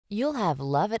You'll have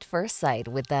love at first sight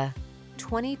with the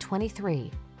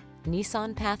 2023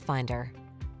 Nissan Pathfinder.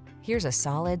 Here's a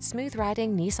solid,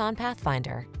 smooth-riding Nissan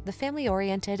Pathfinder, the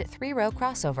family-oriented three-row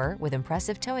crossover with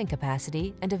impressive towing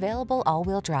capacity and available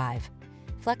all-wheel drive.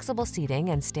 Flexible seating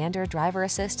and standard driver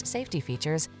assist safety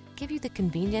features give you the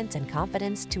convenience and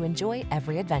confidence to enjoy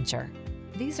every adventure.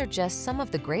 These are just some of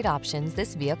the great options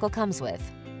this vehicle comes with: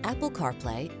 Apple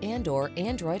CarPlay and/or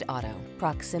Android Auto,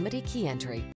 proximity key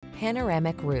entry,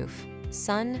 panoramic roof,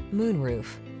 sun, moon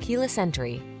roof, keyless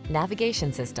entry,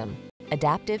 navigation system,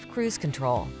 adaptive cruise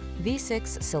control,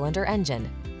 V6 cylinder engine,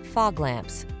 fog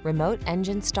lamps, remote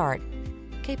engine start.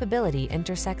 Capability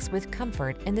intersects with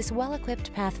comfort in this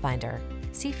well-equipped Pathfinder.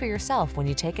 See for yourself when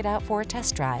you take it out for a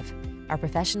test drive. Our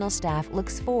professional staff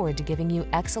looks forward to giving you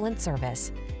excellent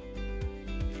service.